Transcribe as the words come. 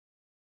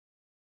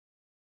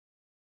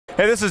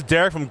Hey, this is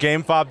Derek from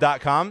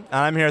Gamefob.com, and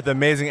I'm here at the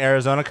amazing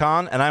Arizona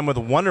Con, and I'm with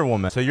Wonder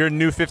Woman. So you're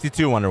new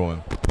 52 Wonder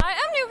Woman. I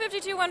am new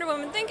 52 Wonder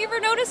Woman. Thank you for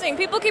noticing.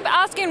 People keep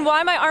asking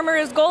why my armor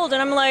is gold,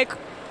 and I'm like,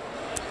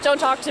 don't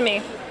talk to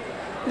me.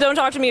 Don't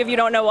talk to me if you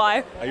don't know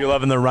why. Are you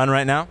loving the run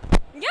right now?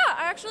 Yeah,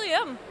 I actually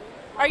am.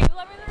 Are you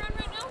loving the run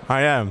right now?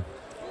 I am.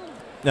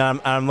 Yeah,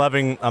 I'm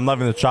loving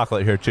the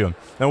chocolate here too.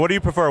 Now, what do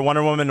you prefer,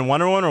 Wonder Woman in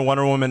Wonder Woman or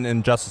Wonder Woman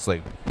in Justice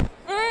League?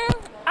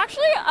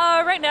 Actually,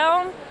 right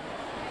now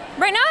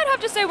I'd have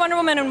to say Wonder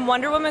Woman and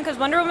Wonder Woman, because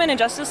Wonder Woman and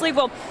Justice League,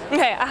 well,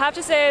 okay, I have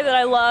to say that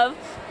I love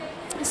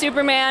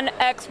Superman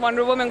x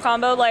Wonder Woman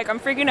combo. Like, I'm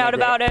freaking out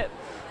about it.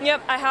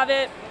 Yep, I have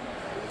it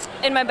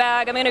in my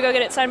bag. I'm gonna go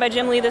get it signed by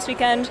Jim Lee this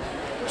weekend.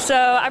 So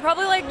I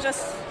probably like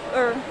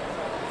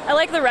I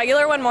like the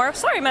regular one more.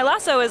 Sorry, my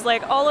lasso is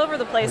like all over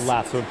the place.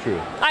 Lasso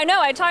true. I know,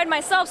 I tied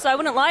myself so I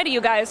wouldn't lie to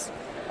you guys.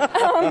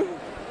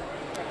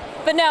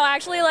 But no, I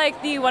actually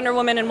like the Wonder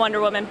Woman and Wonder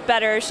Woman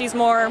better. She's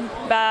more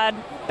bad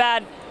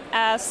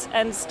ass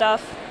and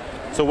stuff.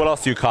 So what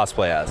else do you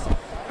cosplay as?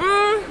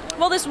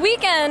 Well, this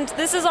weekend,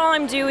 this is all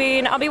I'm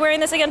doing. I'll be wearing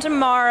this again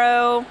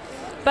tomorrow.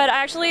 But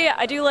actually,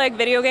 I do like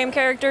video game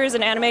characters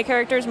and anime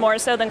characters more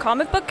so than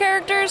comic book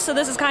characters, so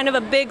this is kind of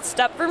a big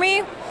step for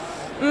me.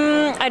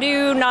 I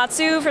do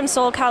Natsu from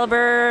Soul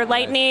Calibur,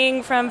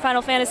 Lightning from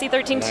Final Fantasy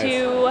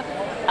 13-2.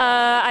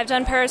 I've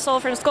done Parasol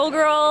from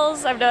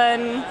Skullgirls. I've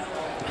done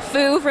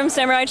Fu from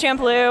Samurai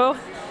Champloo.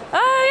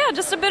 Yeah,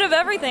 just a bit of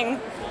everything,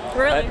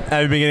 really.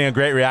 Have you been getting a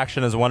great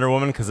reaction as Wonder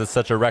Woman because it's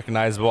such a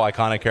recognizable,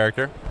 iconic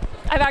character?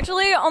 I've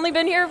actually only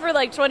been here for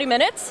like 20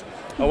 minutes.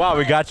 Oh wow,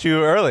 we got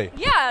you early.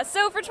 Yeah,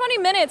 so for 20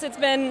 minutes it's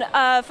been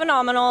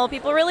phenomenal.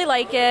 People really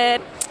like it.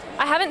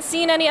 I haven't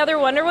seen any other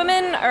Wonder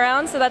Woman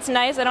around, so that's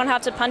nice. I don't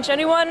have to punch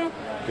anyone.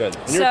 Good.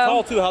 And you're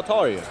tall too. How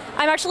tall are you?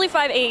 I'm actually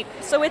 5'8",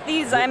 so with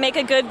these I make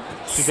a good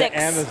 6. She's an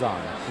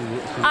Amazon.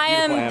 She's I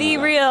am the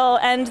real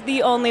and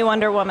the only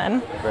Wonder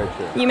Woman. Very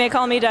true. You may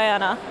call me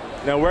Diana.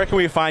 Now, where can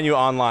we find you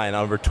online?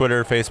 Over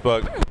Twitter,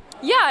 Facebook?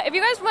 Yeah, if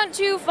you guys want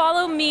to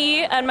follow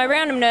me and my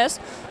randomness,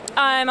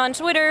 I'm on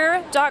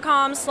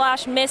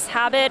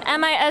twitter.com/misshabit,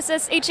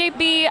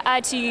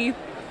 MISSHABIT.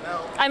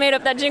 I made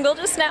up that jingle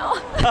just now.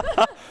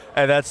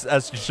 Hey, that's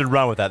you should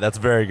run with that. That's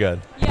very good.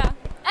 Yeah.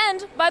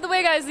 And by the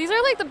way, guys, these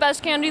are like the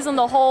best candies in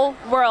the whole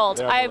world.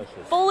 I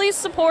fully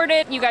support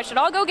it. You guys should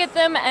all go get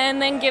them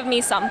and then give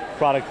me some.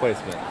 Product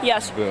placement.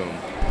 Yes. Boom.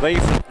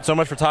 Thank you so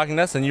much for talking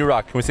to us, and you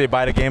rock. Can we say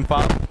bye to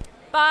Gamefob?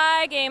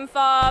 Bye,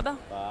 Gamefob.